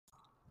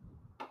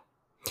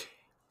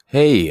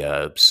Hey,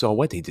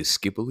 salvete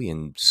discipuli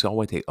and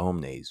salvete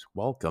omnes.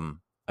 Welcome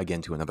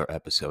again to another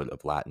episode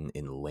of Latin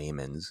in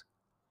Layman's.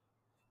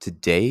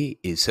 Today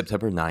is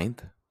September 9th,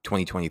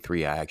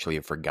 2023. I actually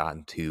have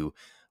forgotten to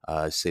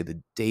say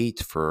the date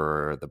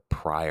for the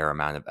prior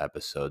amount of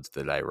episodes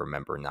that I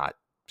remember not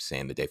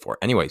saying the date for.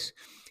 Anyways,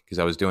 because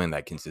I was doing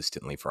that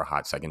consistently for a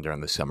hot second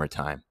during the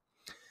summertime.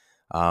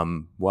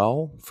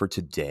 Well, for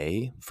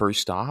today,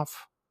 first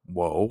off,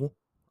 whoa.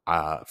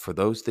 For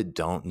those that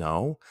don't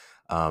know,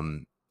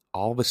 um,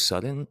 all of a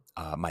sudden,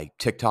 my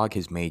TikTok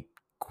has made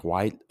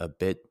quite a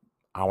bit,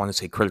 I want to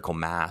say critical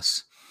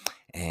mass.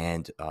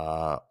 And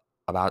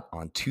about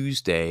on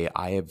Tuesday,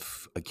 I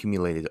have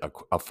accumulated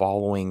a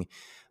following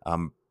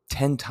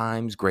 10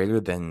 times greater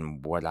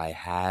than what I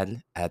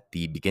had at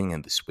the beginning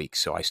of this week.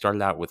 So I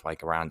started out with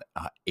like around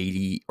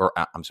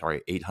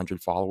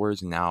 800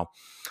 followers. And now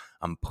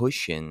I'm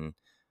pushing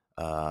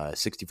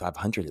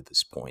 6,500 at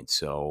this point.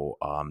 So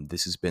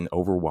this has been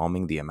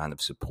overwhelming, the amount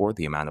of support,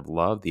 the amount of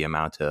love, the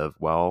amount of,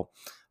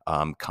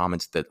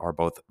 comments that are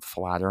both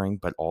flattering,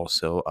 but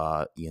also,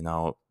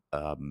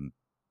 I'm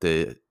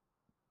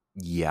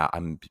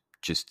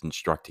just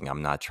instructing.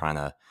 I'm not trying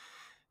to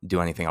do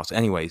anything else.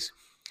 Anyways,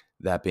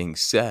 that being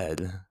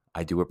said,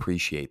 I do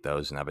appreciate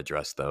those, and I've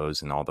addressed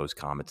those and all those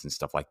comments and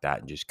stuff like that,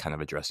 and just kind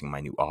of addressing my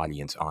new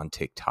audience on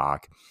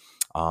TikTok.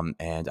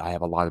 And I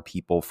have a lot of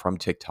people from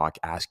TikTok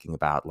asking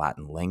about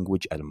Latin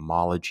language,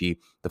 etymology,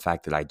 the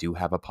fact that I do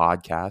have a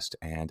podcast,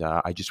 and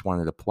I just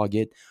wanted to plug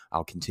it.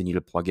 I'll continue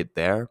to plug it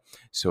there.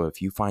 So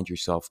if you find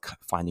yourself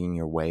finding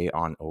your way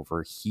on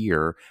over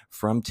here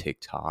from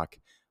TikTok,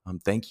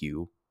 thank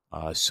you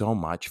so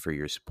much for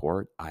your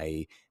support.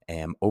 I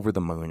am over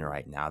the moon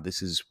right now.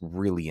 This is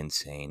really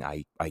insane.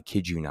 I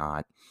kid you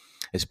not,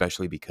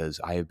 especially because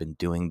I have been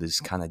doing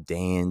this kind of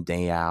day in,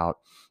 day out,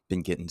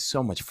 been getting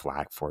so much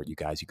flack for it, you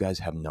guys. You guys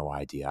have no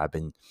idea. I've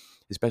been,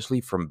 especially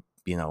from,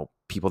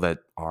 people that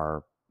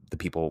are the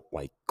people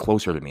like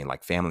closer to me,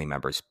 like family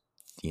members.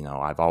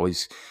 I've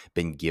always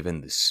been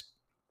given this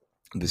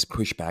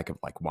pushback of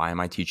like, why am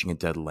I teaching a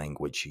dead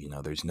language?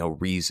 There's no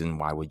reason.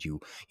 Why would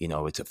you?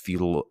 It's a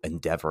futile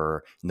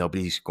endeavor.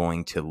 Nobody's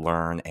going to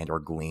learn and or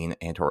glean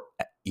and or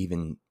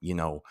even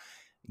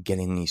get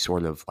any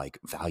sort of like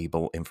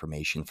valuable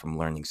information from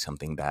learning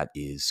something that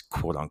is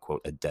quote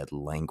unquote a dead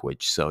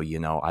language. So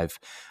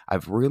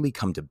I've really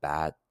come to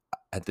bat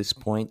at this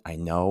point. I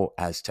know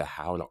as to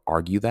how to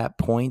argue that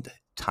point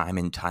time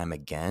and time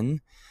again,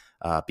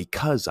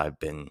 because I've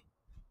been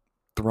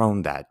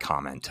thrown that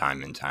comment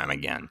time and time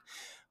again.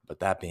 But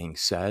that being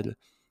said,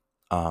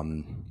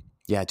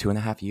 yeah,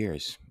 2.5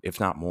 years, if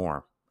not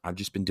more. I've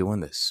just been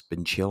doing this,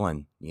 been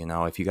chilling.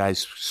 If you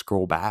guys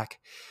scroll back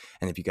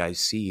and if you guys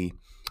see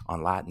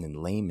on Latin and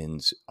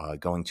Layman's,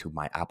 going to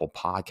my Apple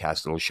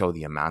podcast, it'll show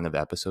the amount of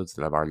episodes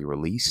that I've already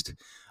released.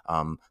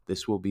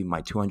 This will be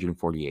my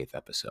 248th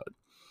episode.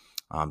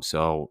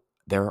 So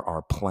there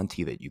are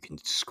plenty that you can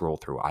scroll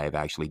through. I have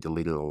actually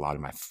deleted a lot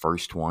of my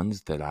first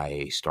ones that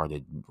I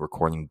started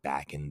recording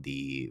back in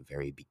the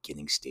very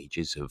beginning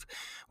stages of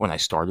when I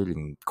started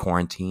in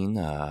quarantine.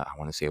 I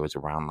want to say it was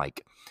around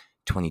like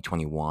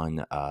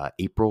 2021,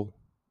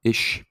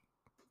 April-ish.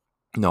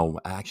 No,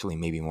 actually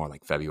maybe more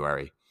like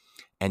February.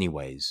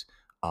 Anyways,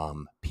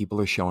 people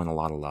are showing a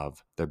lot of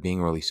love. They're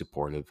being really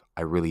supportive.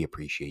 I really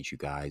appreciate you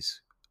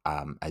guys.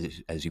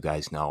 As you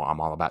guys know, I'm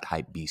all about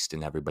Hype Beast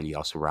and everybody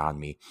else around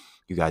me.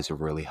 You guys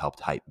have really helped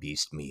Hype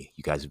Beast me.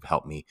 You guys have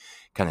helped me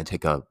kind of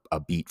take a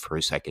beat for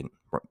a second,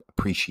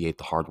 appreciate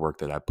the hard work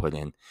that I put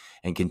in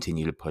and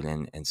continue to put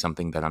in, and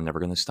something that I'm never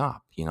going to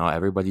stop.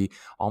 Everybody,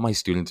 all my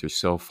students are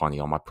so funny.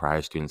 All my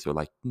prior students are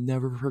like,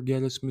 never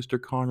forget us, Mr.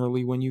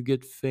 Connerly, when you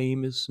get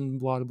famous and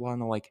blah, blah, blah.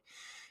 And I'm like,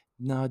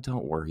 no,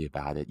 don't worry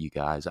about it, you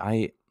guys.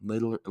 I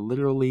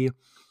literally,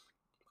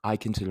 I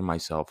consider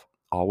myself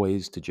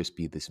always to just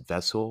be this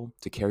vessel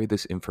to carry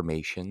this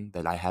information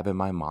that I have in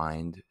my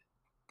mind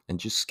and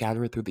just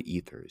scatter it through the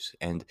ethers.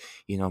 And,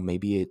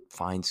 maybe it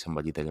finds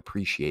somebody that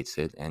appreciates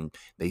it and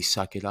they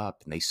suck it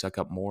up and they suck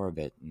up more of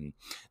it. And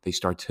they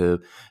start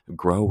to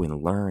grow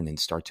and learn and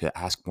start to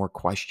ask more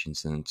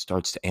questions and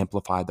starts to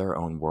amplify their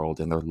own world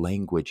and their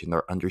language and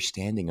their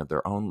understanding of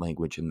their own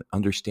language and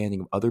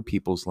understanding of other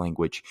people's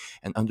language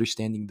and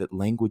understanding that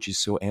language is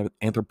so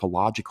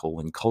anthropological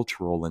and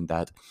cultural, and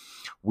that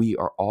we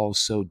are all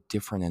so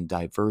different and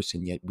diverse,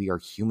 and yet we are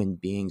human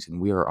beings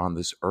and we are on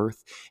this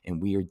earth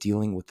and we are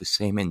dealing with the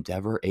same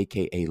endeavor,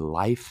 aka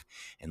life.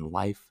 And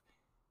life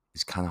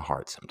is kind of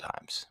hard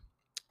sometimes.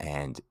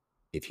 And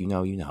if you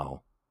know, you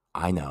know.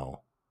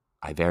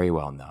 I very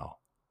well know.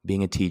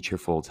 Being a teacher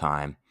full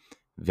time,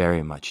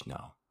 very much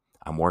know.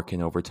 I'm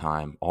working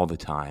overtime all the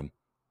time.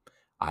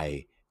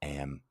 I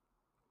am,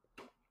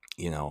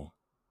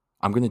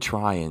 I'm going to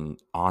try and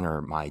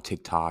honor my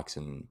TikToks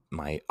and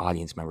my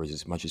audience members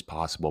as much as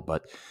possible,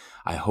 but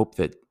I hope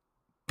that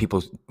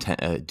people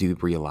do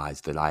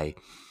realize that I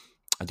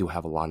do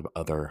have a lot of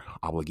other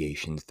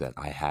obligations that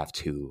I have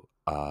to,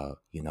 I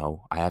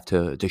have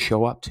to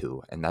show up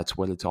to, and that's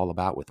what it's all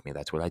about with me.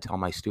 That's what I tell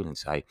my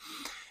students.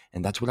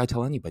 And that's what I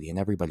tell anybody and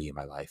everybody in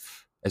my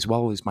life. as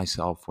well as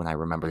myself when I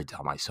remember to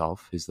tell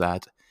myself, is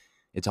that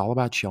it's all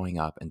about showing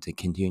up and to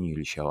continue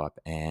to show up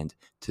and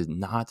to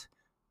not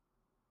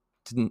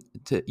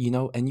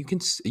and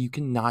you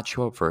can not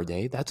show up for a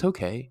day. That's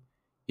okay.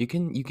 You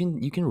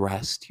can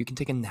rest. You can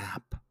take a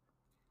nap.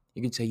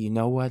 You can say, you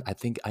know what? I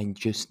think I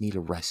just need a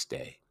rest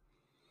day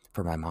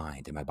for my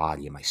mind and my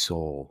body and my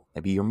soul.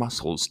 Maybe your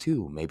muscles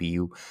too. Maybe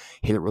you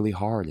hit it really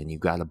hard and you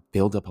got a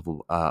buildup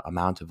of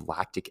amount of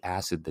lactic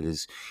acid that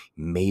has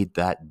made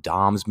that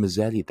DOMS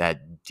mazzetti,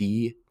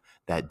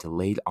 that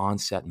delayed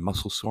onset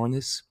muscle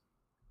soreness,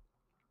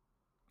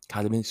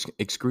 kind of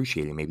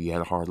excruciating. Maybe you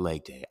had a hard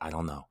leg day. I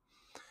don't know.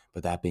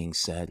 But that being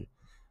said,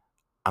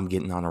 I'm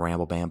getting on a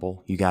ramble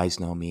bamble. You guys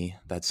know me.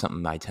 That's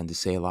something I tend to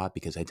say a lot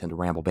because I tend to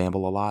ramble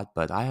bamble a lot.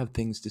 But I have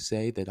things to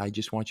say that I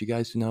just want you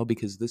guys to know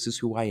because this is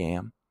who I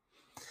am.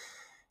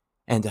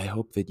 And I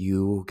hope that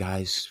you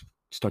guys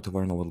start to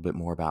learn a little bit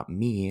more about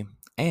me.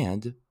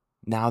 And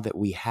now that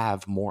we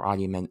have more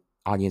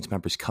audience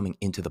members coming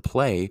into the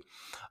play,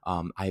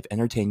 I've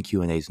entertained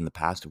Q&As in the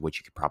past, of which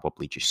you could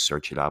probably just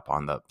search it up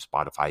on the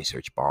Spotify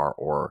search bar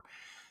or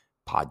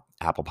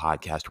Apple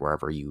Podcast,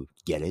 wherever you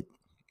get it.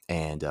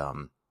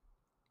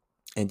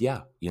 And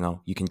yeah,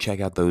 you can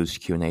check out those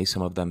Q&As.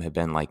 Some of them have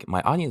been like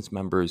my audience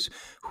members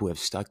who have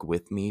stuck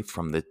with me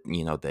from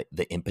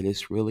the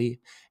impetus, really.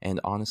 And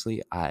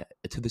honestly,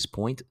 to this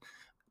point,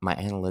 my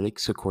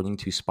analytics, according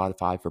to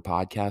Spotify for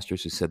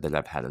podcasters, has said that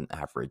I've had an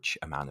average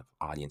amount of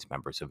audience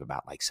members of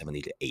about like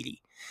 70 to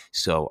 80.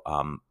 So,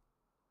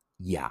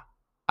 yeah,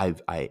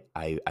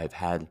 I've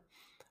had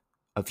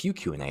a few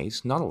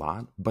Q&As, not a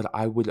lot, but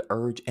I would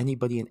urge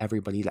anybody and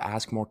everybody to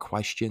ask more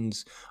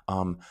questions,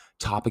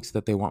 topics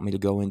that they want me to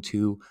go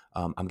into.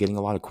 I'm getting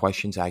a lot of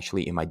questions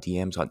actually in my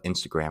DMs on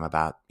Instagram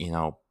about,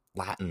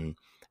 Latin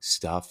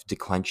stuff,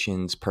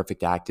 declensions,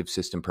 perfect active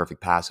system,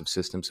 perfect passive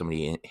system.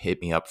 Somebody hit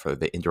me up for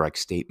the indirect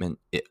statement.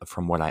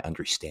 From what I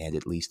understand,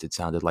 at least, it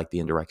sounded like the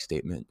indirect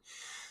statement,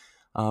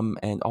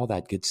 and all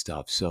that good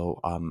stuff. So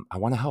I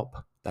want to help.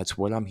 That's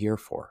what I'm here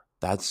for.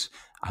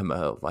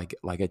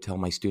 Like I tell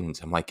my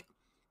students,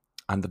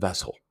 I'm the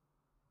vessel.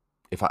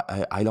 If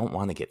I don't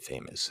want to get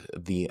famous,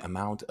 the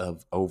amount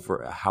of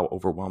how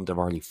overwhelmed I've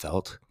already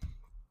felt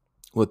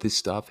with this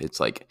stuff, it's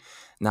like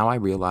now I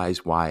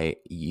realize why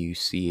you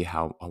see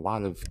how a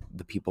lot of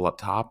the people up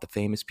top, the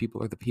famous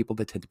people, are the people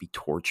that tend to be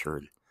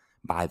tortured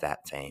by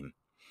that fame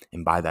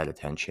and by that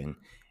attention.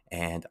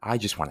 And I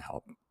just want to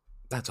help.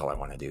 That's all I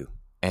want to do.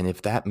 And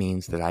if that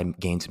means that I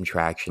gain some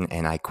traction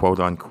and I quote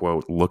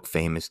unquote look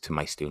famous to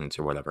my students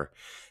or whatever,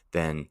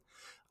 then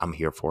I'm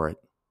here for it.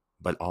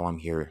 But all I'm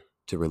here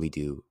to really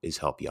do is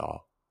help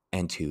y'all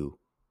and to,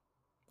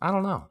 I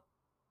don't know,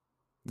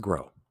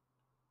 grow.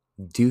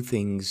 Do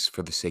things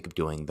for the sake of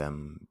doing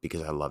them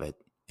because I love it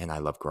and I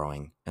love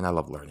growing and I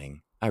love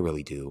learning. I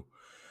really do.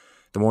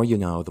 The more you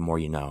know, the more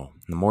you know.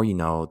 And the more you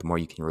know, the more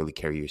you can really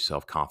carry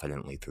yourself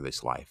confidently through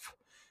this life.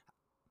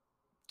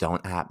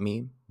 Don't at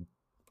me.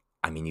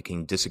 I mean, you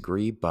can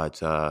disagree,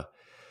 but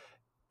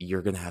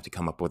you're going to have to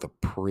come up with a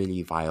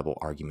pretty viable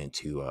argument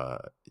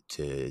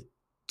to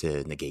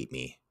negate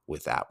me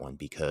with that one,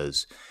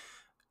 because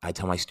I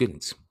tell my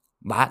students,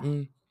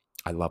 Latin,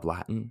 I love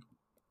Latin.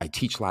 I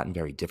teach Latin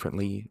very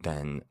differently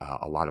than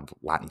a lot of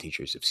Latin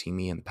teachers have seen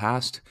me in the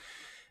past.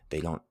 They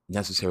don't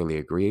necessarily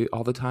agree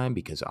all the time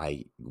because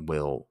I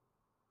will,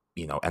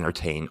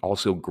 entertain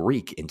also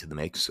Greek into the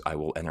mix. I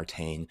will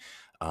entertain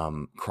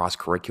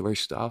cross-curricular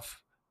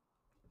stuff,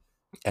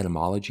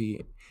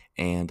 etymology.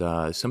 And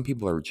some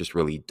people are just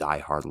really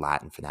diehard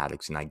Latin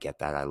fanatics, and I get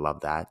that. I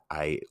love that.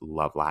 I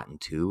love Latin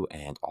too,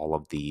 and all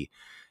of the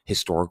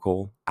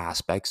historical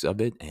aspects of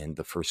it, and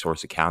the first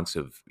source accounts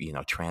of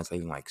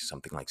translating like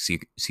something like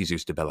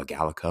Caesar's De Bello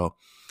Gallico.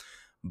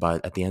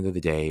 But at the end of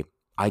the day,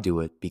 I do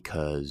it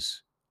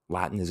because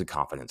Latin is a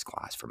confidence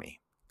class for me.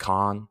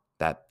 Con,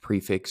 that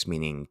prefix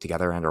meaning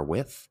together and or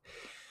with.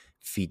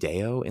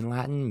 Fideo in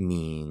Latin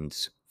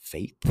means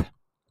faith.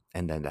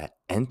 And then that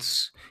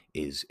ens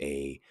is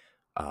an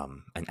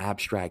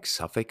abstract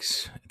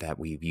suffix that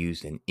we've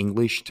used in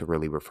English to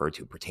really refer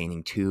to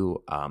pertaining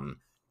to.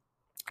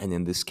 And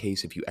in this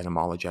case, if you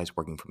etymologize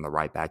working from the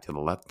right back to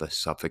the left, the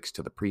suffix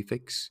to the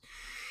prefix,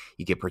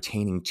 you get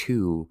pertaining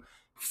to,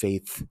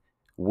 faith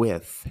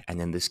with,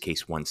 and in this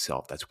case,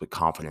 oneself. That's what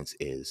confidence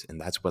is. And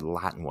that's what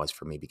Latin was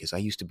for me, because I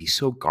used to be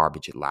so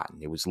garbage at Latin.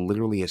 It was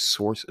literally a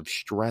source of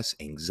stress,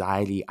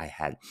 anxiety. I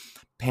had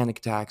panic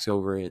attacks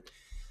over it.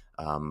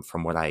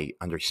 From what I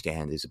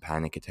understand is a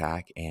panic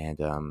attack.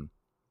 And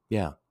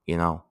yeah,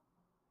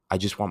 I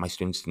just want my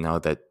students to know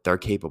that they're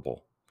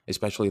capable,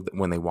 especially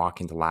when they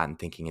walk into Latin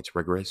thinking it's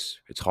rigorous,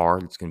 it's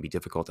hard, it's going to be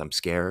difficult, I'm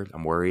scared,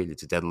 I'm worried,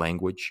 it's a dead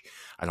language,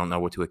 I don't know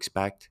what to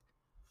expect.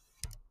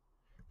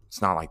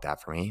 It's not like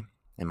that for me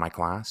in my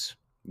class.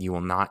 You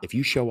will not, if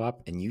you show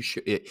up and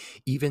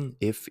even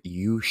if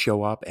you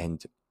show up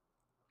and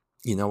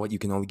you know what, you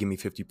can only give me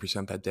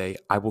 50% that day,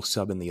 I will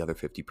sub in the other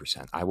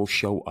 50%. I will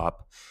show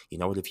up. You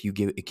know what, if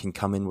it can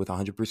come in with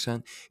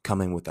 100%,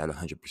 come in with that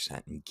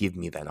 100% and give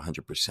me that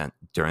 100%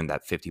 during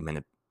that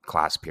 50-minute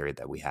class period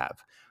that we have,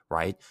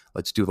 right?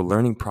 Let's do the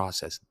learning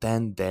process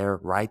then, there,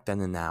 right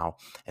then and now,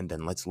 and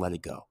then let's let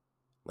it go.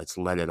 Let's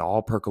let it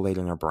all percolate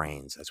in our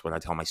brains. That's what I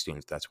tell my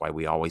students. That's why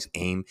we always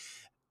aim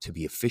to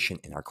be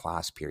efficient in our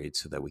class period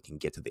so that we can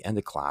get to the end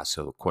of class.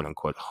 So quote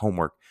unquote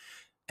homework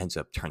ends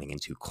up turning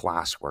into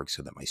classwork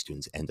so that my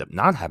students end up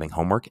not having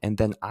homework. And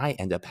then I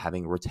end up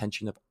having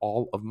retention of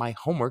all of my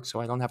homework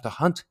so I don't have to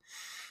hunt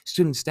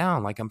students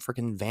down like I'm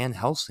freaking Van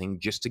Helsing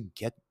just to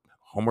get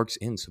homeworks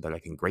in so that I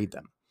can grade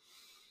them.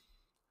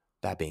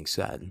 That being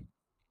said,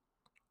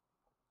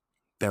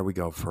 there we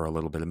go for a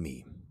little bit of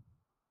me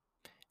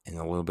and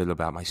a little bit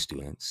about my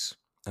students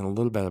and a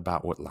little bit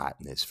about what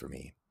Latin is for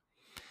me.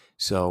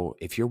 So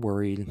if you're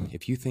worried,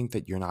 if you think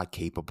that you're not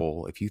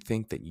capable, if you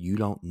think that you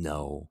don't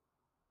know,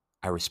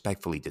 I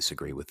respectfully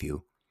disagree with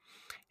you.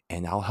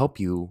 And I'll help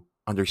you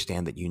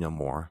understand that you know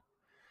more.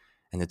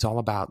 And it's all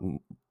about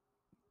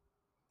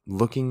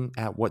looking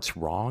at what's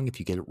wrong. If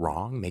you get it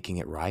wrong, making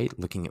it right,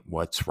 looking at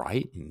what's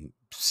right and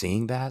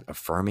seeing that,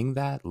 affirming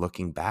that,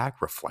 looking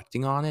back,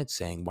 reflecting on it,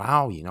 saying,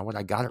 wow, you know what?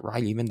 I got it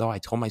right, even though I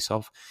told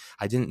myself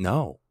I didn't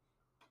know.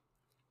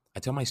 I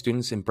tell my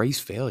students, embrace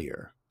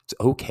failure. It's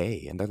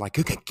okay. And they're like,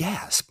 okay,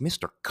 gasp,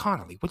 Mr.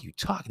 Connolly, what are you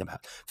talking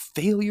about?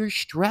 Failure,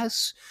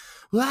 stress?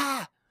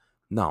 Ah!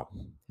 No,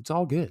 it's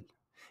all good.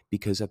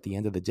 Because at the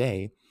end of the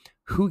day,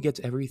 who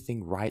gets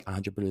everything right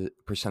 100%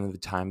 of the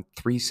time,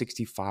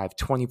 365,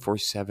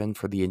 24/7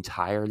 for the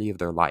entirety of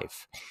their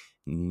life?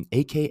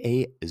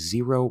 AKA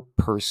 0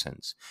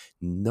 persons.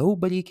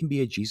 Nobody can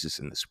be a Jesus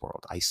in this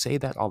world. I say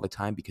that all the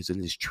time because it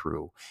is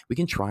true. We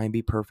can try and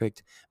be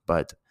perfect,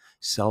 but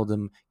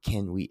seldom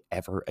can we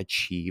ever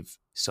achieve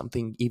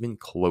something even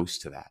close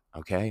to that,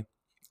 okay?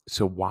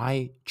 So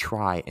why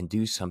try and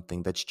do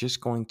something that's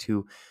just going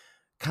to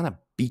kind of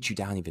beat you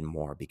down even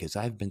more? Because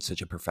I've been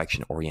such a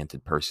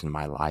perfection-oriented person in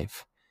my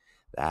life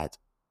that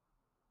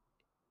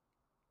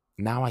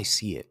now I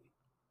see it.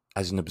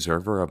 As an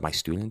observer of my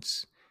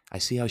students, I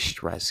see how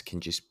stress can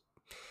just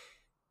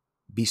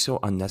be so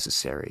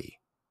unnecessary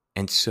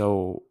and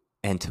so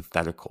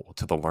antithetical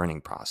to the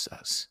learning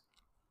process.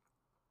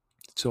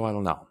 So I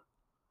don't know.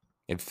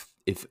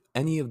 If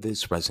any of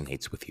this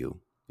resonates with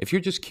you, if you're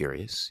just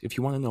curious, if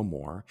you want to know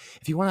more,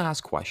 if you want to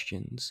ask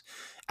questions,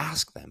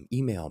 ask them.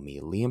 Email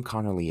me,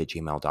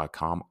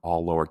 liamconnerly@gmail.com,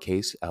 all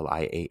lowercase,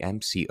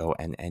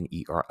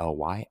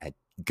 LIAMCONNERLY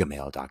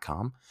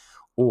 @gmail.com,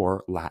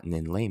 or Latin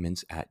in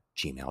layman's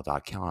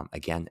 @gmail.com.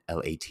 Again,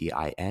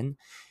 LATININLAYMANS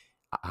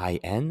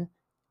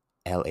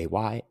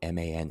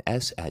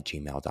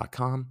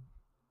 @gmail.com.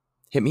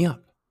 Hit me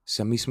up.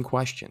 Send me some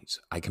questions.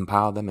 I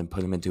compile them and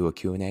put them into a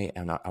Q&A,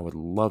 and I would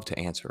love to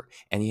answer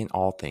any and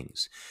all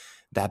things.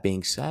 That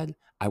being said,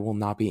 I will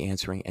not be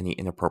answering any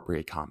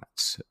inappropriate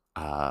comments.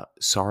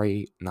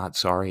 Sorry, not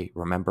sorry.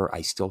 Remember,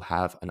 I still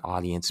have an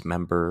audience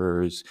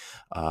members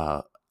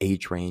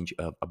age range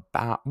of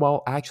about,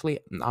 well, actually,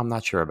 I'm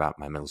not sure about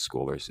my middle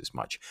schoolers as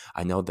much.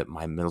 I know that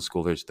my middle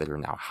schoolers that are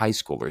now high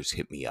schoolers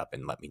hit me up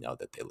and let me know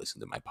that they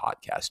listen to my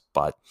podcast,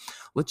 but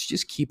let's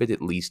just keep it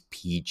at least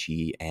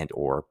PG and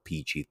or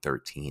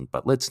PG-13,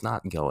 but let's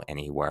not go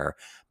anywhere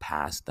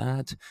past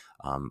that.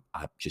 I'm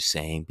just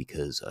saying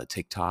because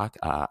TikTok,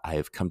 I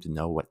have come to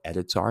know what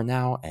edits are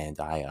now, and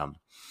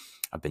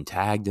I've been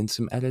tagged in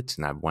some edits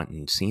and I've went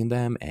and seen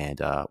them. And,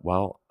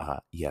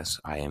 yes,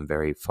 I am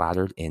very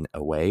flattered in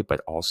a way,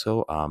 but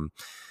also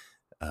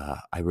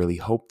I really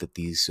hope that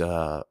these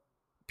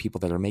people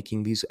that are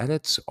making these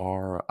edits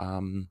are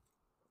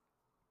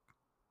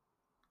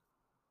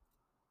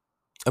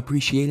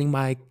appreciating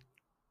my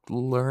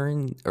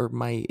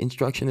my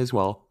instruction as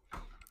well.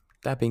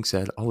 That being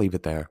said, I'll leave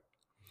it there.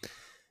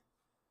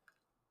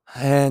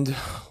 And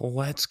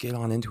let's get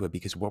on into it,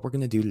 because what we're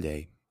going to do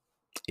today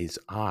is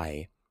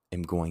I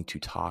am going to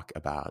talk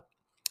about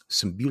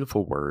some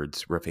beautiful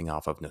words riffing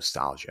off of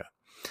nostalgia.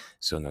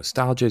 So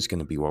nostalgia is going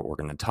to be what we're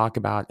going to talk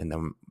about. And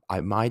then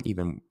I might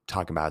even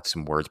talk about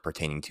some words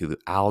pertaining to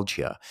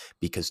algia,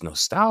 because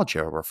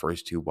nostalgia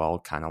refers to, well,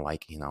 kind of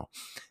like,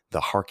 the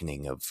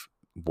hearkening of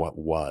what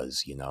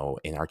was,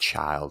 in our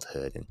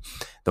childhood. And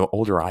the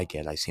older I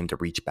get, I seem to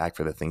reach back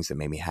for the things that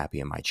made me happy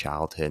in my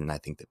childhood. And I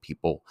think that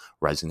people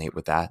resonate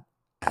with that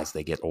as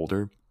they get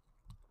older.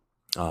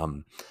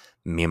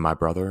 Me and my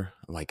brother,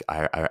 like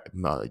I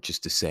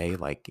just to say,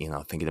 like,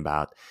 thinking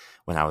about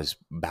when I was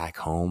back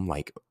home,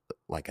 like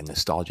a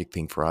nostalgic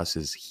thing for us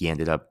is he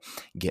ended up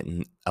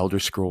getting Elder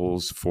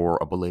Scrolls for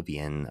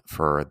Oblivion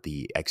for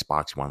the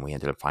Xbox One. We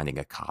ended up finding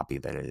a copy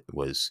that it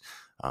was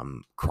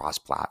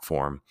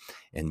cross-platform,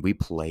 and we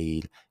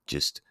played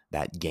just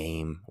that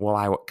game. Well,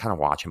 I kind of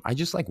watch him. I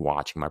just like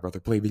watching my brother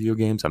play video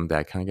games. I'm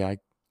that kind of guy.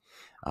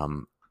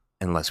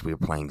 Unless we were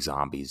playing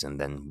zombies, and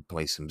then we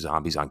play some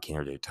zombies on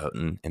Kinder der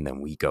Toten, and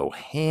then we go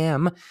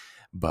ham.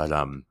 But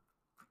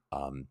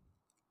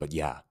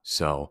yeah,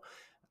 so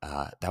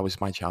that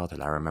was my childhood.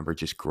 I remember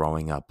just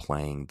growing up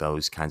playing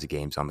those kinds of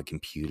games on the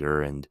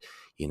computer, and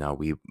me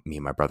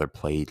and my brother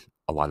played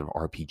a lot of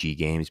RPG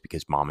games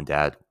because mom and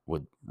dad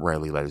would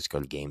rarely let us go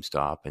to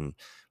GameStop, and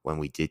when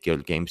we did go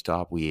to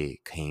GameStop,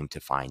 we came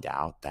to find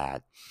out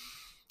that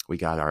we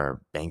got our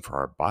bang for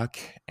our buck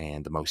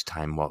and the most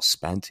time well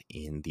spent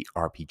in the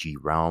RPG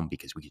realm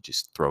because we could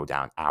just throw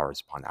down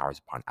hours upon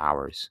hours upon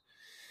hours.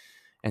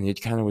 And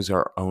it kind of was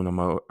our own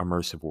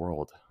immersive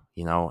world.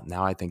 Now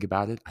I think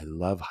about it, I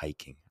love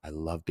hiking. I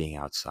love being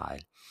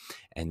outside.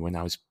 And when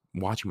I was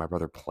watching my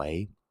brother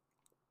play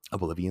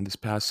Oblivion this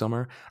past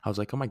summer, I was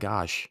like, oh my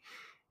gosh,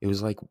 it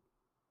was like,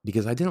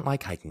 because I didn't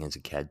like hiking as a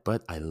kid,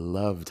 but I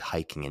loved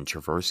hiking and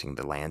traversing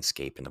the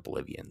landscape in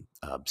Oblivion,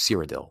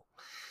 Cyrodiil.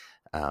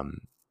 Um,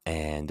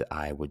 and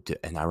I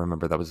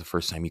remember that was the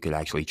first time you could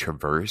actually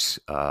traverse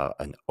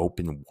an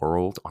open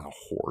world on a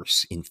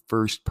horse in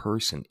first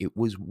person. It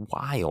was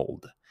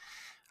wild.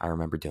 I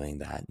remember doing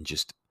that and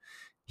just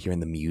hearing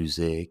the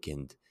music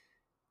and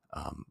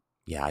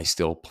yeah, I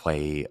still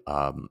play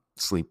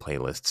sleep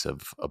playlists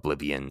of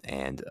Oblivion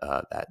and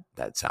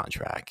that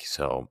soundtrack.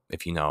 So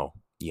if you know,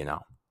 you know.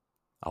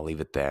 I'll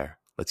leave it there.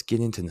 Let's get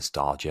into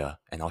nostalgia,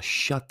 and I'll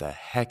shut the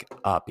heck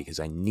up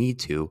because I need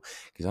to,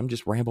 because I'm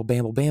just ramble,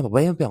 bamble, bamble,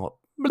 bamble,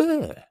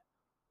 bleh.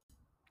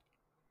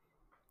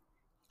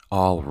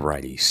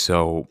 Alrighty,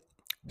 so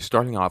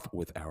starting off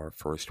with our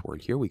first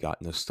word here, we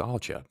got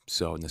nostalgia.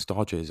 So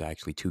nostalgia is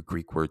actually two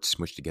Greek words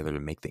smushed together to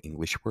make the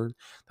English word.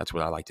 That's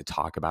what I like to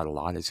talk about a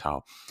lot, is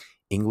how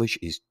English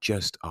is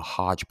just a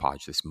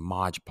hodgepodge, this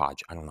modge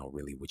podge. I don't know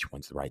really which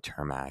one's the right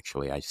term,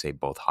 actually. I say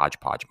both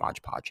hodgepodge,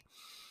 modge podge.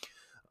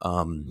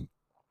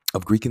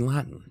 Of Greek and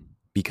Latin,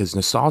 because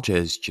nostalgia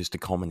is just a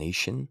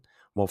culmination.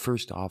 Well,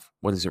 first off,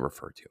 what does it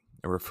refer to?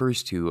 It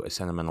refers to a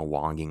sentimental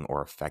longing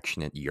or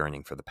affectionate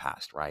yearning for the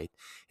past, right?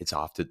 It's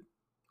often,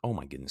 oh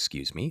my goodness,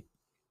 excuse me.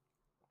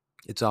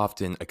 It's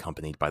often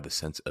accompanied by the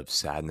sense of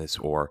sadness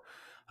or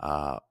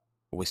uh,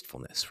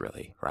 wistfulness,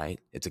 really, right?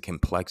 It's a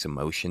complex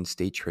emotion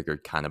state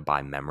triggered kind of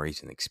by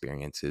memories and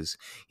experiences.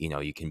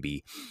 You can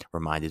be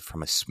reminded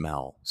from a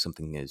smell,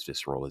 something as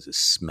visceral as a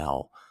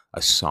smell,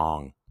 a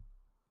song,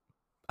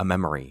 a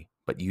memory,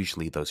 but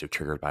usually those are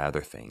triggered by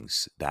other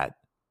things that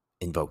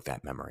invoke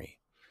that memory.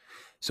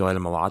 So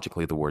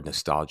etymologically, the word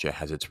nostalgia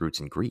has its roots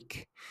in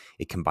Greek.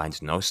 It combines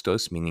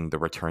nostos, meaning the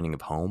returning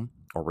of home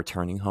or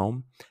returning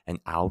home,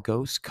 and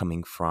algos,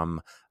 coming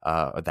from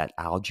that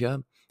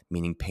algia,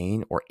 meaning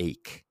pain or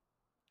ache.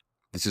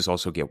 This is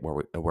also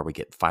where we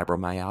get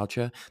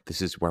fibromyalgia.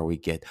 This is where we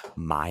get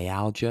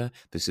myalgia.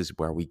 This is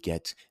where we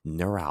get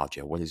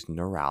neuralgia. What is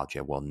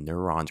neuralgia? Well,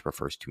 neurons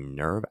refers to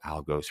nerve.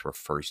 Algos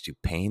refers to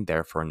pain.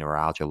 Therefore,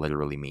 neuralgia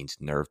literally means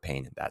nerve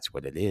pain, and that's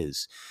what it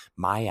is.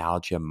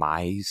 Myalgia,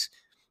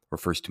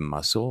 refers to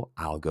muscle.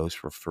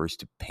 Algos refers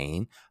to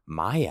pain.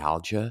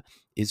 Myalgia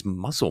is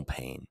muscle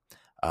pain.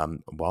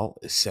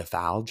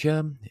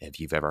 Cephalgia, if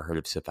you've ever heard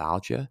of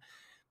cephalgia,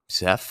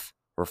 Ceph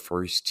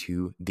refers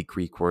to the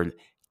Greek word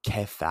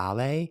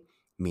kholē,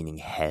 meaning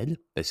head.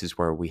 This is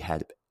where we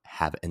have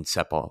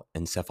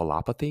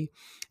encephalopathy,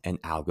 and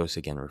algos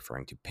again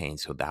referring to pain.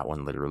 So that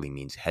one literally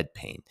means head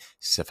pain,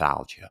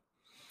 cephalgia.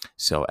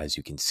 So as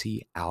you can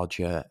see,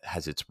 algia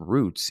has its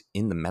roots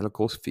in the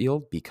medical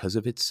field because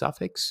of its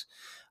suffix,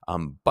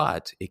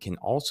 but it can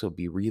also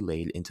be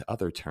relayed into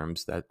other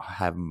terms that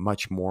have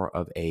much more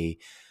of a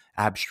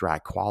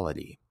abstract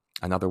quality.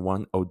 Another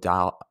one,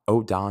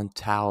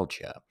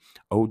 odontalgia.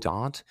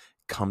 Odont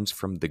comes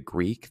from the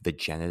Greek, the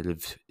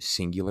genitive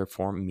singular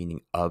form,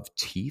 meaning of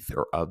teeth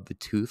or of the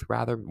tooth,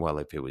 rather. Well,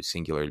 if it was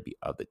singular, it'd be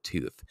of the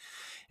tooth.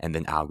 And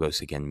then algos,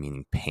 again,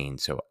 meaning pain.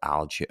 So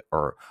algia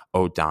or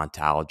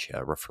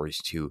odontalgia refers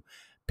to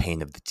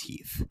pain of the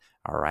teeth.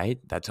 All right.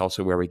 That's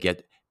also where we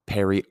get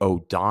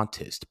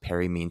periodontist.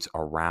 Peri means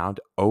around.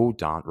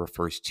 Odont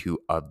refers to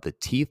of the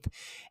teeth.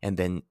 And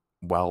then,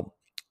 well,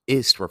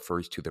 ist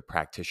refers to the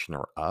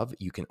practitioner of.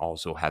 You can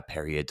also have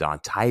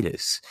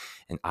periodontitis,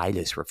 and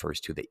itis refers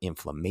to the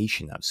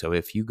inflammation of. So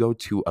if you go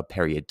to a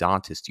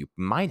periodontist, you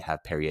might have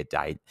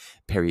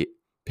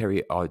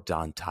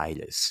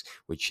periodontitis,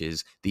 which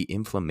is the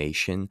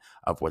inflammation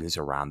of what is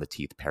around the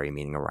teeth. Peri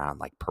meaning around,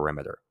 like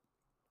perimeter.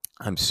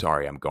 I'm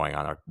sorry, I'm going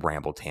on a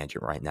ramble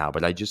tangent right now,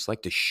 but I just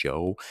like to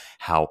show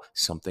how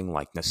something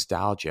like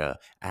nostalgia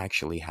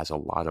actually has a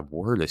lot of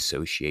word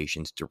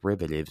associations,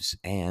 derivatives,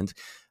 and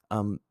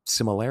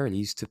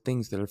similarities to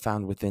things that are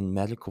found within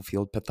medical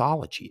field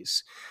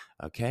pathologies.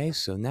 Okay,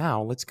 so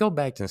now let's go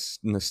back to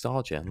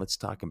nostalgia and let's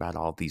talk about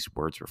all these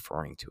words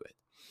referring to it.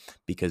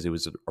 Because it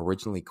was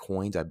originally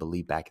coined, I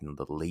believe, back in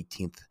the late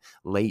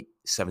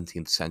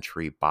 17th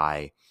century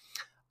by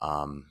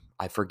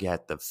I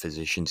forget the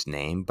physician's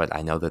name, but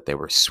I know that they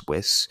were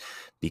Swiss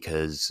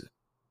because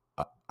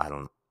I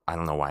don't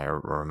know why I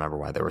remember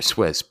why they were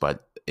Swiss,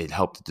 but it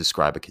helped to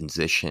describe a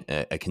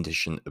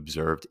condition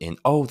observed in.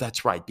 Oh,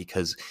 that's right,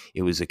 because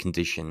it was a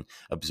condition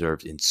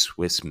observed in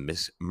Swiss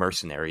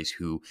mercenaries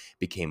who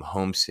became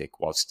homesick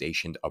while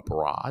stationed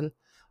abroad.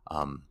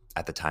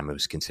 At the time, it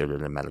was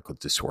considered a medical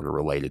disorder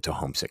related to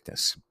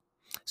homesickness.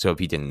 So if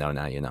you didn't know,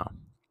 now you know.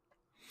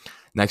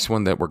 Next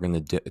one that we're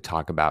going to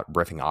talk about,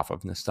 riffing off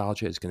of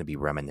nostalgia, is going to be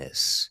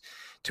reminisce.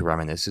 To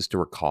reminisce is to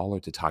recall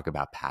or to talk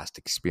about past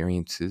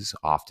experiences,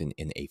 often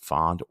in a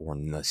fond or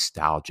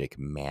nostalgic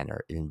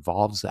manner. It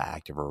involves the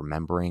act of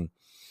remembering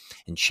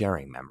and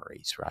sharing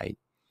memories, right?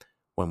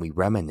 When we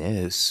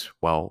reminisce,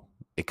 well,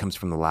 it comes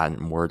from the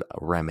Latin word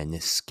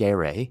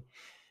reminiscere,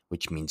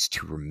 which means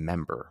to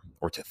remember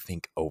or to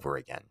think over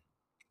again.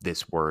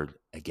 This word,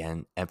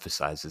 again,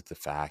 emphasizes the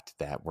fact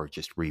that we're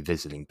just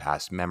revisiting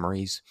past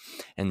memories,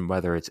 and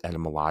whether it's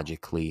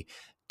etymologically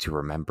to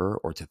remember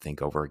or to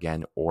think over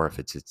again, or if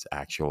it's its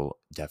actual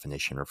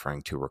definition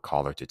referring to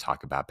recall or to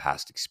talk about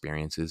past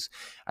experiences,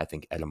 I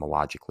think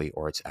etymologically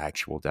or its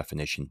actual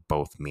definition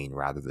both mean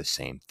rather the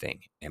same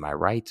thing. Am I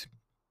right?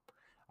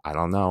 I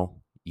don't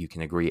know. You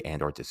can agree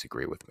and or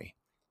disagree with me.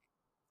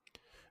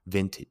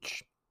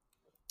 Vintage.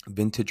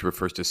 Vintage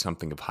refers to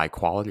something of high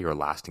quality or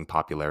lasting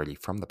popularity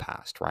from the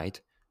past, right?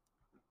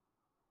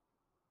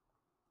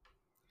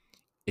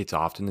 It's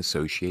often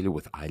associated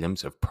with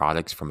items of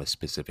products from a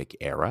specific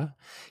era,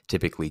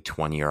 typically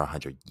 20 or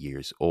 100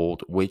 years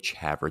old, which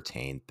have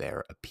retained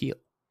their appeal.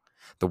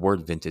 The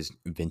word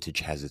vintage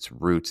has its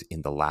roots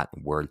in the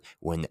Latin word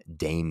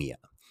vindemia,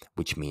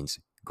 which means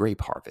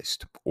grape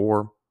harvest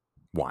or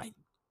wine.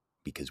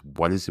 Because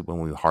what is it when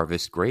we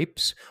harvest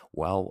grapes?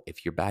 Well,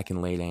 if you're back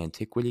in late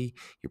antiquity,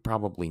 you're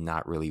probably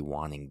not really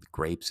wanting the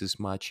grapes as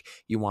much.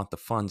 You want the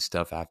fun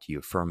stuff after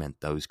you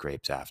ferment those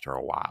grapes after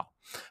a while.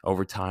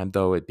 Over time,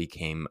 though, it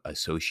became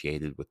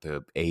associated with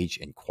the age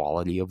and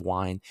quality of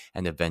wine,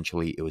 and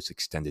eventually it was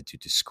extended to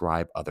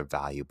describe other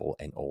valuable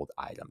and old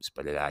items.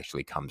 But it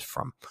actually comes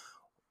from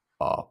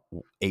uh,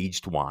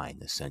 aged wine,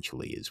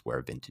 essentially, is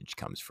where vintage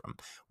comes from.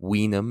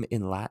 Vinum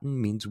in Latin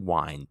means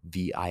wine,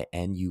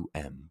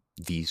 vinum.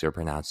 These are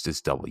pronounced as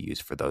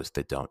W's for those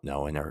that don't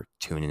know and are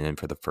tuning in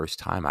for the first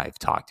time. I've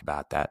talked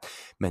about that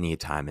many a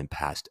time in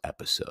past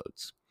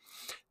episodes.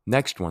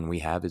 Next one we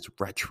have is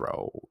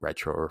retro.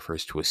 Retro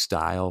refers to a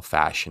style,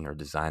 fashion, or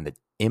design that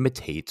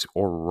imitates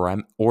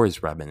or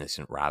is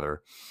reminiscent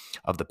rather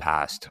of the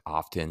past,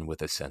 often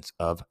with a sense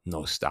of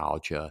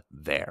nostalgia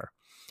there.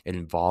 It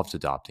involves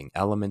adopting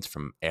elements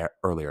from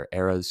earlier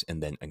eras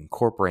and then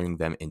incorporating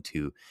them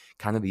into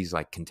kind of these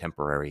like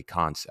contemporary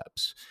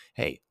concepts.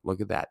 Hey, look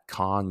at that.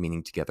 Con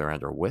meaning together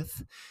and or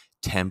with.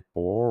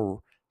 Tempor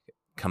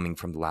coming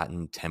from the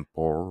Latin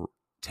temporis.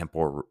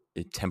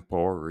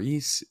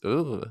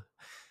 Ugh.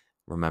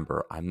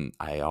 Remember,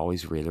 I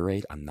always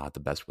reiterate I'm not the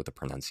best with the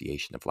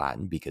pronunciation of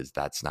Latin because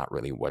that's not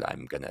really what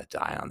I'm going to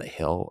die on the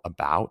hill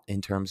about in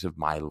terms of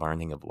my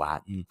learning of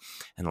Latin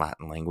and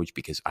Latin language,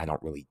 because I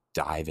don't really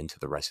dive into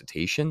the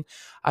recitation.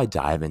 I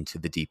dive into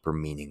the deeper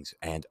meanings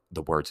and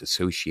the words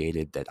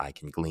associated that I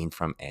can glean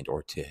from and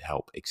or to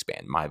help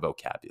expand my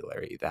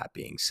vocabulary. That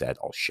being said,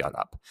 I'll shut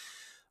up.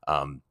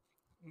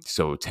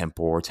 So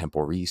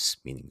temporis,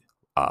 meaning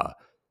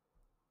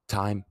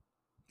time,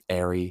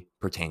 airy,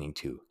 pertaining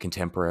to,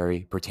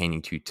 contemporary,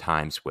 pertaining to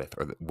times with,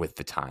 or with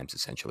the times,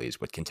 essentially,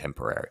 is what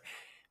contemporary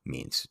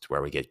means. It's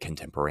where we get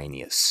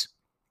contemporaneous.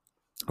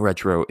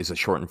 Retro is a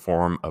shortened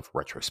form of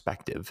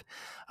retrospective.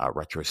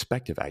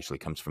 Retrospective actually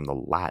comes from the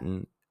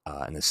Latin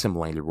an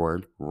assimilated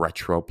word,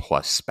 retro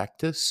plus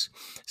spectus.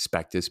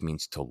 Spectus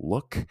means to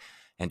look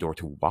and or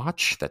to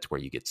watch. That's where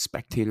you get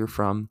spectator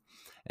from.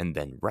 And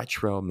then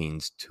retro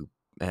means to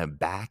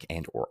back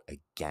and or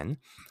again.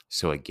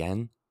 So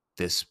again,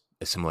 this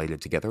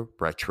assimilated together,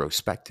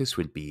 retrospectus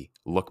would be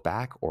look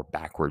back or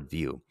backward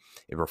view.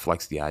 It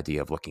reflects the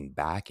idea of looking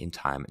back in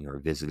time and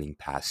revisiting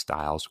past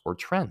styles or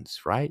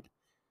trends, right?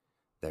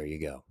 There you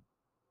go.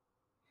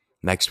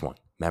 Next one,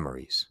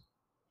 memories.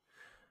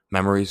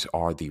 Memories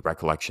are the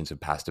recollections of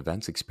past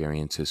events,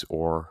 experiences,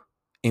 or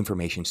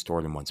information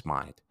stored in one's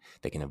mind.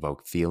 They can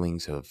evoke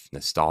feelings of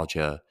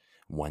nostalgia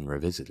when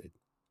revisited.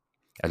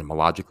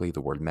 Etymologically,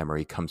 the word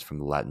memory comes from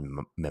the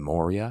Latin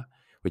memoria,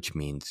 which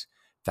means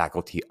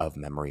faculty of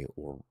memory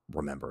or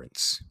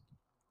remembrance.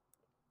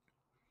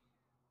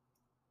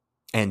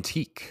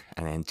 Antique.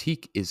 An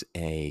antique is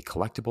a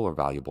collectible or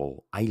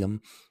valuable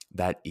item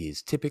that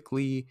is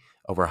typically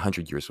over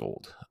 100 years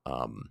old.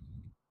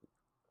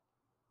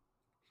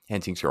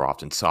 Antiques are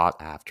often sought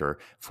after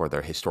for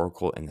their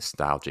historical and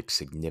nostalgic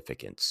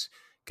significance.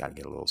 Got to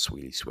get a little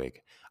sweetie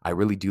swig. I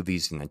really do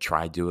these and I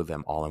try to do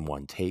them all in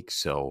one take.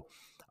 So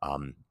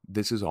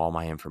this is all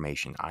my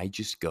information. I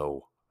just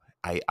go,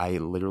 I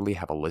literally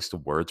have a list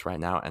of words right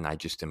now and I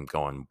just am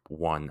going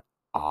one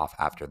off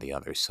after the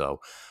other. So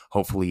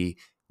hopefully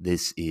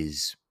this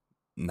is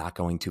not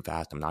going too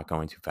fast. I'm not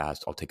going too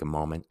fast. I'll take a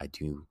moment. I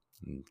do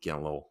get a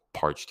little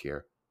parched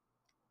here.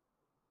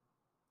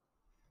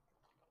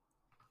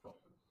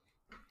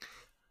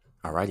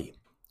 Alrighty.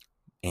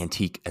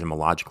 Antique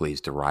etymologically is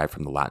derived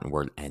from the Latin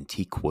word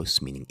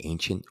antiquus, meaning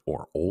ancient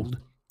or old.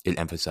 It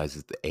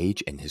emphasizes the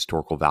age and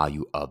historical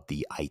value of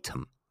the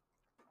item.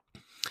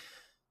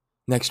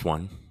 Next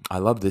one, I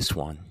love this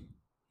one,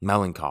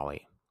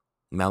 melancholy.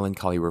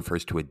 Melancholy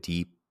refers to a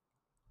deep,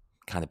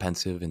 kind of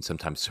pensive and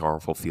sometimes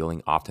sorrowful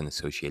feeling, often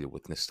associated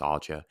with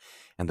nostalgia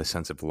and the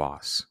sense of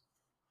loss.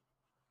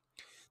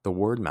 The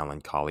word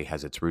melancholy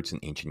has its roots in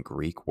ancient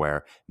Greek,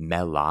 where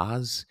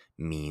melas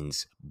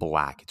means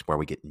black. It's where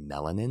we get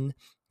melanin.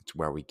 It's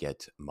where we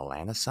get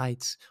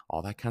melanocytes,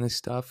 all that kind of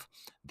stuff.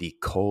 The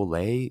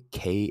kholē,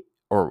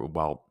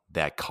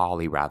 that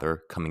kholē,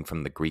 rather, coming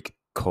from the Greek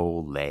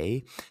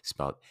kholē,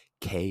 spelled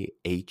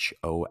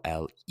Khole,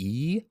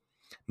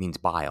 means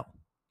bile.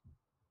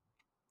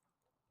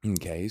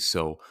 Okay,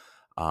 so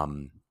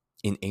um,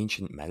 in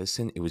ancient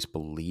medicine, it was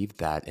believed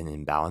that an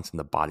imbalance in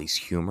the body's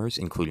humors,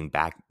 including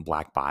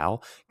black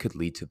bile, could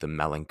lead to the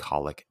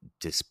melancholic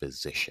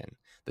disposition,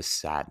 the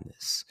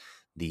sadness,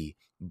 the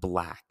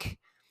black,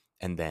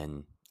 and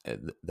then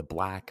the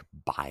black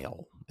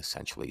bile,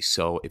 essentially.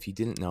 So if you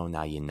didn't know,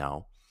 now you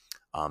know.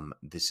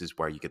 This is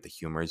where you get the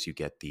humors. You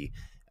get the.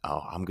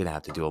 I'm gonna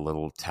have to do a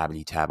little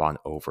tabbity tab on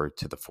over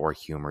to the four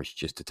humors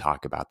just to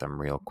talk about them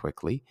real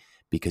quickly,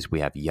 because we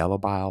have yellow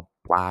bile,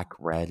 black,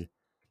 red,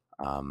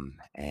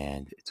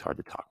 and it's hard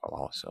to talk about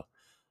also.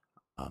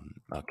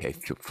 Okay,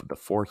 for the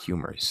four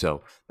humors.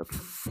 So the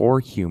four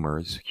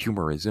humors,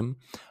 humorism,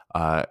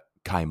 uh,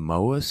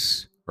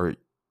 chymos or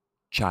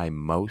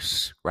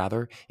chimos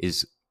rather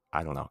is,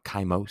 I don't know,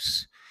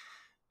 chymos,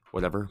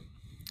 whatever.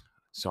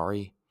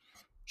 Sorry,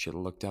 should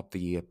have looked up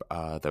the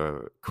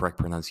correct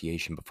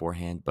pronunciation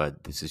beforehand,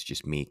 but this is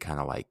just me kind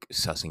of like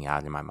sussing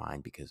out in my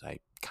mind because I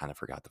kind of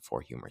forgot the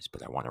four humors,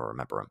 but I want to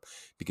remember them.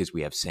 Because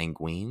we have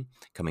sanguine,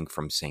 coming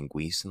from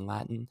sanguis in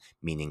Latin,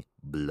 meaning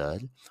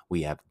blood.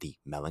 We have the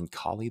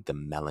melancholy, the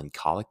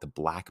melancholic, the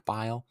black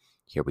bile.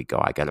 Here we go.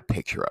 I got a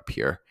picture up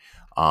here.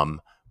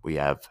 We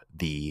have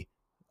the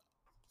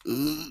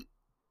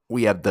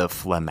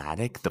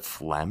phlegmatic, the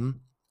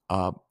phlegm.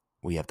 Uh,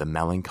 we have the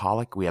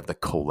melancholic. We have the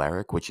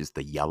choleric, which is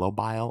the yellow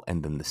bile,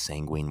 and then the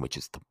sanguine, which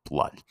is the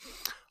blood.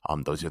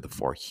 Those are the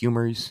four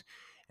humors.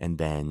 And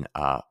then,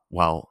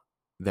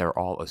 they're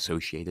all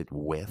associated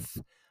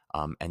with.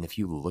 And if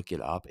you look it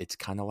up, it's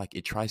kind of like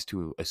it tries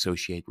to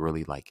associate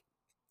really like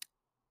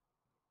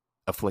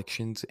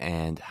afflictions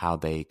and how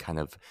they kind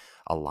of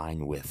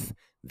align with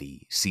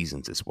the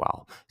seasons as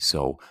well.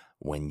 So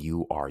when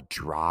you are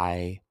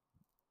dry,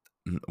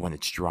 when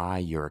it's dry,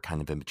 you're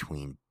kind of in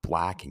between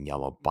black and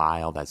yellow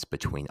bile. That's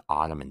between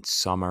autumn and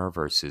summer,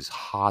 versus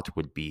hot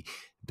would be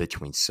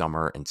between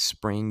summer and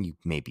spring. You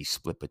may be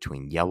split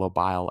between yellow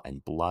bile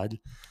and blood.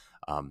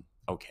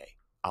 Okay,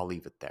 I'll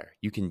leave it there.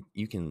 You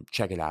can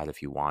check it out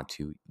if you want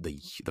to. The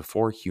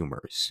four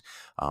humors.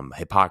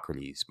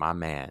 Hippocrates, my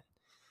man,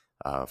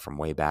 from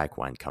way back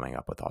when, coming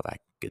up with all that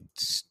good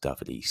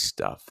stuffity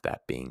stuff.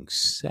 That being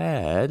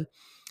said,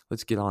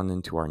 let's get on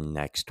into our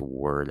next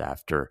word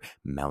after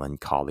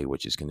melancholy,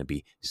 which is going to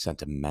be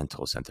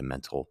sentimental.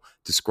 Sentimental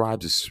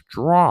describes a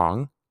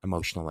strong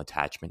emotional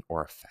attachment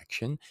or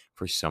affection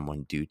for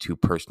someone due to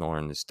personal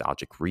or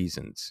nostalgic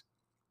reasons.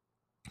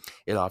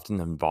 It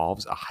often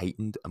involves a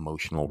heightened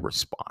emotional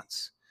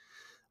response,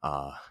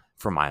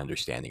 from my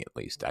understanding at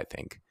least, I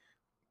think.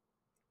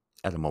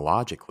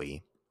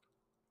 Etymologically,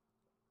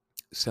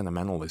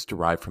 sentimental is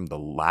derived from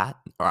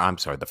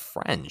the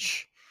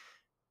French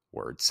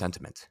word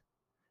sentiment,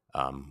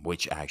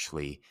 which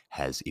actually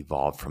has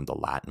evolved from the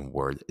Latin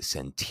word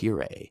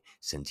sentire.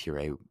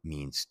 Sentire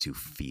means to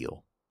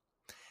feel,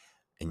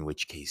 in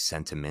which case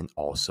sentiment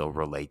also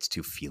relates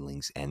to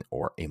feelings and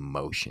or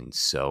emotions.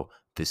 So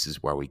this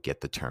is where we get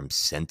the term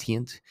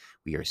sentient.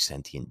 We are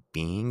sentient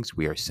beings.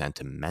 We are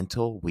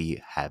sentimental.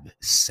 We have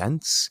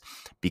sense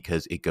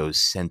because it goes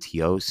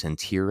sentio,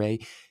 sentire.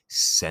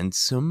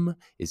 Sensum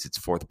is its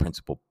fourth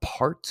principal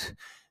part.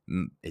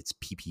 It's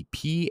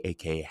PPP,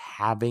 aka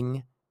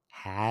having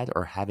had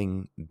or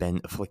having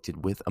been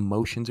afflicted with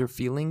emotions or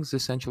feelings,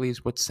 essentially,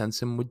 is what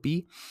sensum would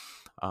be.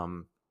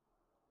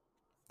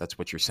 That's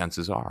what your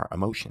senses are,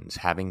 emotions.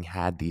 Having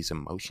had these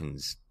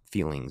emotions,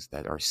 feelings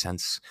that are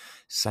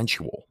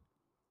sensual.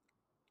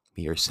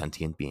 We are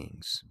sentient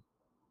beings.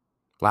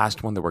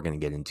 Last one that we're going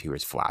to get into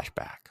is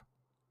flashback.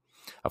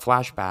 A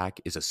flashback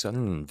is a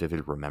sudden and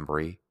vivid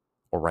memory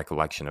or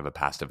recollection of a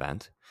past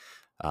event.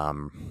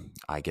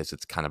 I guess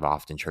it's kind of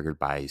often triggered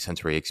by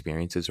sensory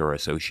experiences or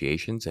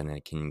associations, and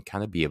it can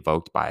kind of be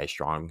evoked by a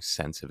strong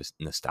sense of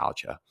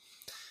nostalgia.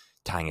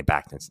 Tying it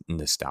back to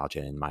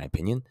nostalgia, in my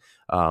opinion.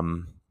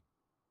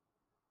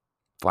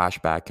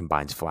 Flashback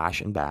combines flash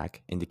and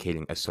back,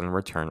 indicating a sudden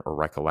return or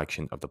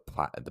recollection of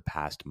the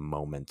past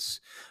moments.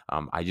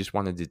 I just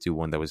wanted to do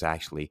one that was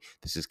actually,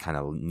 this is kind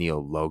of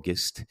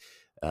neologist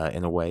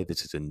in a way.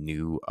 This is a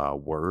new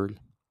word,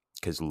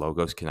 because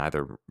logos can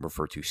either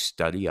refer to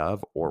study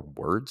of or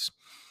words.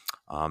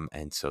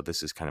 And so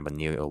this is kind of a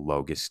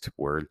neologist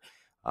word.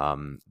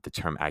 The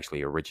term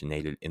actually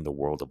originated in the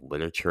world of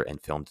literature and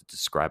film to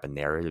describe a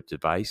narrative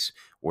device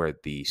where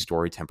the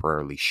story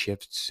temporarily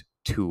shifts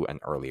to an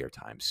earlier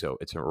time. So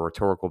it's a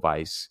rhetorical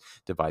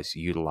device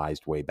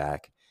utilized way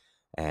back,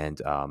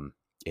 and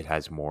it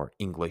has more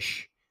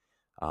English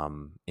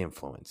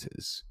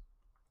influences.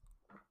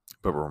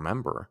 But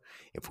remember,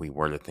 if we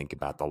were to think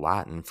about the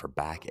Latin for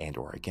back and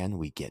or again,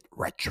 we get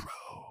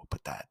retro,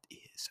 but that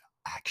is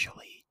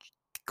actually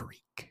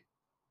Greek.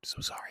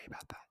 So sorry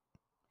about that.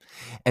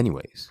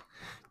 Anyways,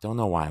 don't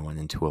know why I went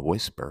into a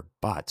whisper,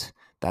 but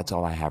that's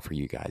all I have for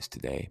you guys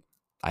today.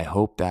 I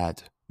hope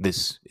that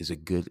this is a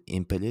good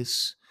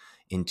impetus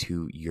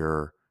into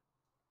your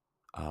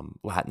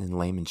Latin and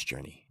layman's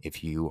journey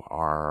if you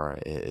are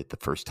at the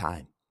first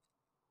time.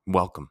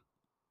 welcome.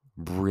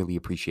 Really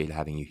appreciate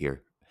having you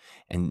here.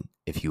 And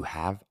if you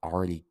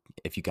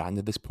gotten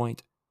to this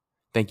point,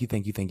 thank you,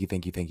 thank you, thank you,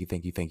 thank you, thank you,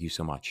 thank you, thank you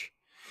so much.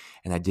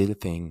 And I did a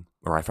thing,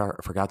 or I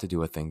forgot to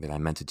do a thing that I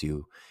meant to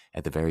do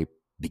at the very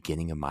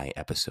beginning of my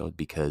episode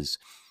because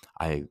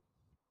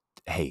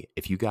hey,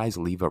 if you guys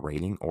leave a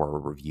rating or a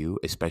review,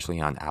 especially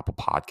on Apple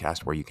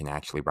Podcast where you can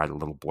actually write a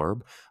little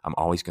blurb, I'm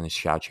always going to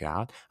shout you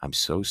out. I'm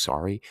so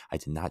sorry I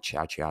did not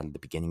shout you out at the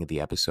beginning of the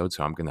episode,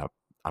 so I'm gonna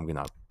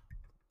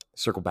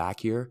circle back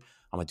here.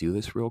 I'm gonna do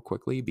this real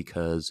quickly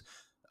because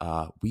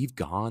we've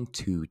gone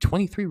to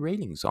 23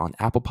 ratings on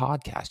Apple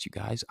Podcast, you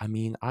guys. I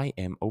mean, I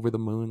am over the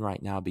moon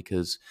right now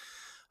because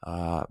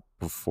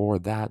before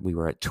that we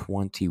were at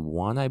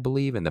 21, I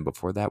believe, and then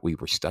before that we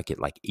were stuck at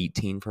like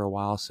 18 for a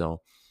while.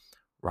 So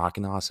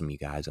rocking awesome, you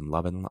guys. I'm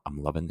loving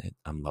it.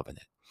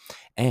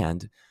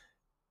 And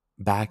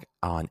back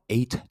on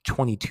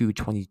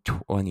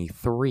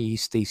 8/22/2023,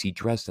 Stacy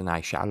Dresden,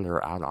 I shouted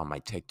her out on my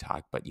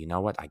TikTok, but you know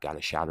what? I got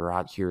to shout her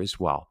out here as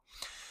well.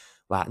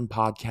 Latin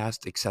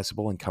podcast,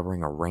 accessible and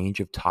covering a range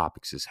of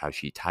topics is how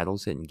she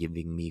titles it, and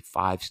giving me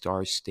 5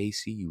 stars.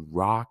 Stacy, you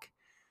rock.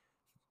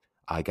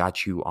 I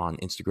got you on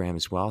Instagram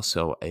as well.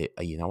 So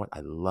you know what? I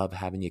love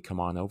having you come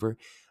on over.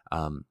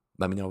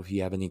 Let me know if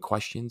you have any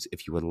questions.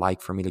 If you would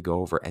like for me to go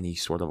over any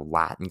sort of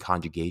Latin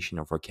conjugation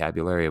or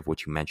vocabulary of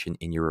what you mentioned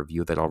in your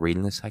review that I'll read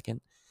in a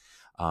second,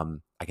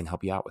 I can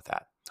help you out with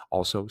that.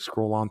 Also,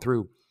 scroll on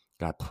through.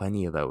 Got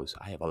plenty of those.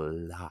 I have a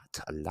lot.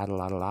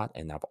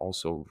 And I've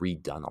also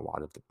redone a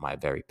lot of my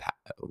very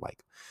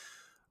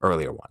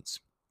earlier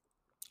ones.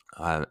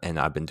 And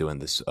I've been doing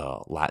this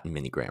Latin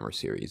mini grammar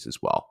series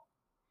as well.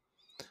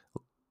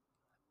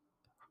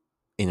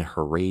 In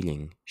her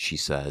rating, she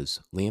says,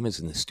 Liam is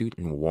an astute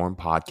and warm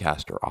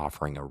podcaster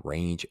offering a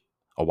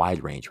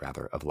wide range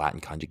of Latin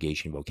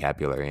conjugation,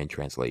 vocabulary, and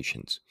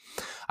translations.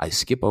 I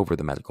skip over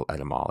the medical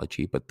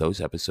etymology, but those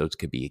episodes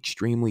could be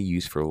extremely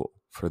useful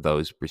for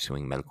those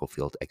pursuing medical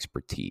field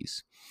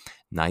expertise.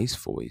 Nice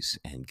voice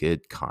and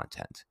good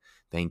content.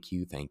 Thank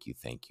you.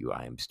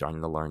 I am starting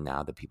to learn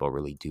now that people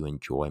really do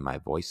enjoy my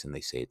voice and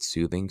they say it's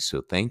soothing,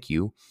 so thank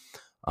you.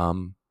 I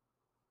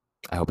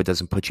hope it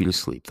doesn't put you to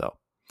sleep, though.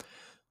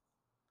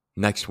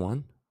 Next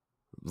one,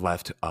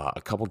 left a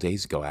couple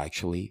days ago,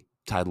 actually,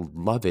 titled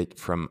Love It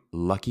from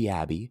Lucky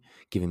Abby,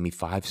 giving me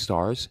 5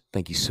 stars.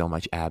 Thank you so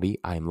much, Abby.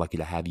 I am lucky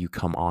to have you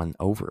come on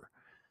over.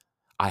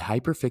 I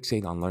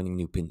hyperfixate on learning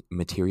new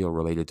material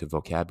related to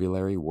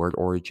vocabulary, word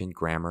origin,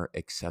 grammar,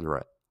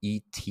 etc.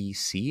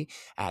 ETC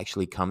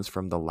actually comes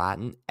from the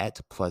Latin et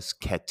plus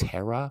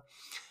cetera,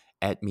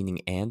 et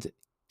meaning and,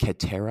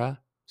 cetera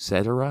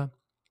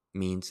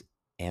means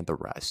and the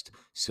rest.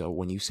 So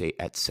when you say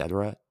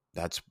etc.,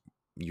 that's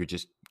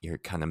you're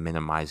kind of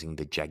minimizing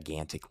the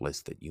gigantic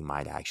list that you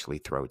might actually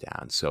throw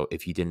down. So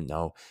if you didn't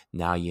know,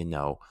 now you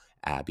know.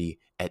 Abby,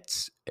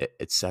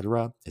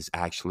 etc. is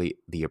actually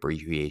the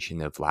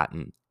abbreviation of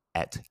Latin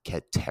et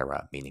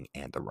cetera, meaning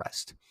and the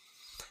rest.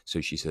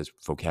 So she says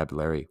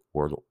vocabulary,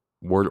 word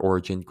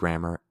origin,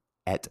 grammar,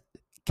 et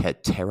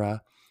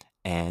cetera.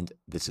 And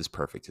this is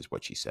perfect, is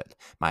what she said.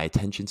 My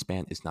attention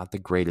span is not the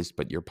greatest,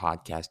 but your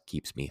podcast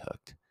keeps me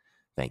hooked.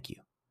 Thank you.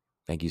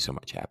 Thank you so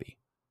much, Abby.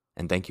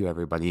 And thank you,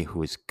 everybody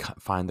who has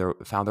found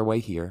their way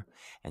here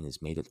and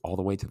has made it all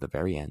the way to the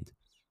very end.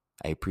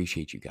 I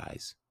appreciate you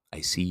guys.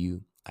 I see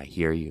you. I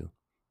hear you.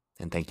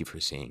 And thank you for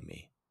seeing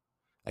me.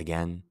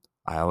 Again,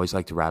 I always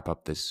like to wrap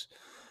up this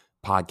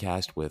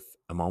podcast with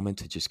a moment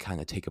to just kind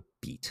of take a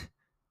beat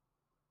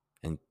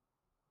and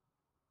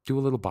do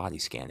a little body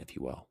scan, if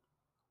you will.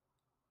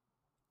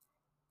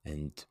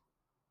 And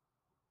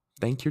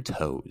thank your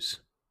toes.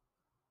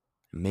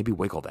 And maybe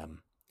wiggle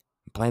them.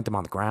 Plant them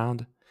on the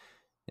ground.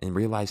 And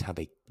realize how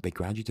they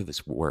ground you to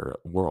this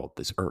world,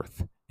 this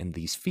earth. And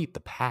these feet, the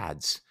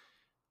pads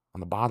on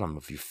the bottom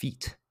of your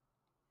feet,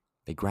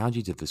 they ground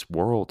you to this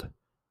world.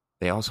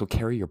 They also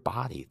carry your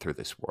body through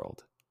this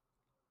world.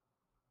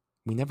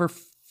 We never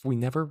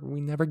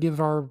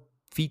give our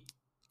feet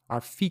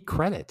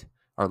credit,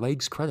 our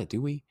legs credit,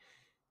 do we?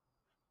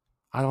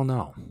 I don't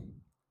know.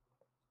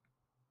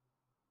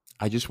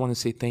 I just want to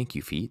say thank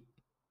you, feet.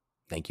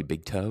 Thank you,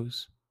 big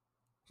toes.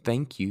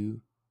 Thank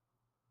you,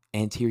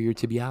 anterior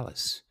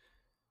tibialis.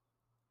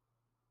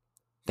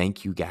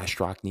 Thank you,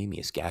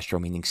 gastrocnemius. Gastro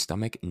meaning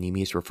stomach,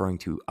 nemius referring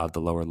to of the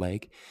lower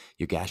leg.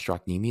 Your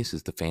gastrocnemius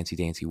is the fancy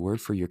dancy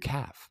word for your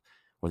calf.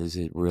 What does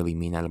it really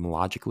mean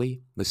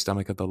etymologically? The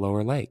stomach of the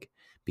lower leg.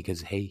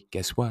 Because, hey,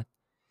 guess what?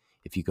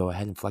 If you go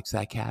ahead and flex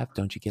that calf,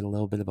 don't you get a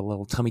little bit of a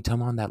little tummy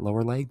tum on that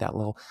lower leg, that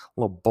little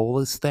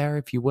bolus there,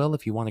 if you will,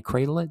 if you want to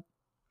cradle it?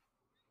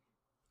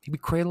 Maybe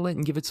cradle it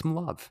and give it some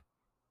love.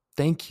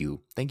 Thank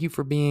you. Thank you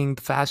for being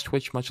the fast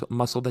twitch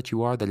muscle that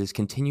you are, that is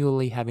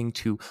continually having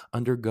to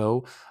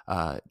undergo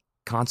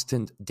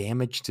constant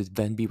damage to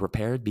then be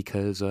repaired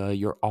because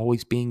you're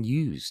always being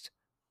used.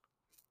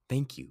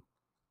 Thank you.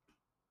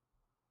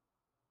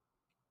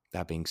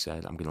 That being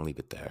said, I'm going to leave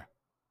it there.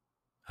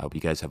 I hope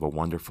you guys have a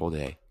wonderful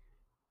day.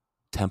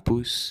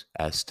 Tempus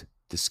est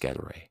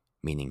discedere,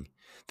 meaning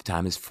The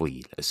time has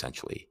fleed,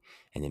 essentially,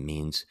 and it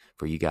means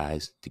for you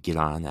guys to get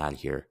on out of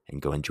here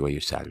and go enjoy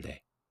your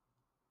Saturday.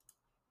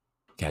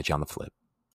 Catch you on the flip.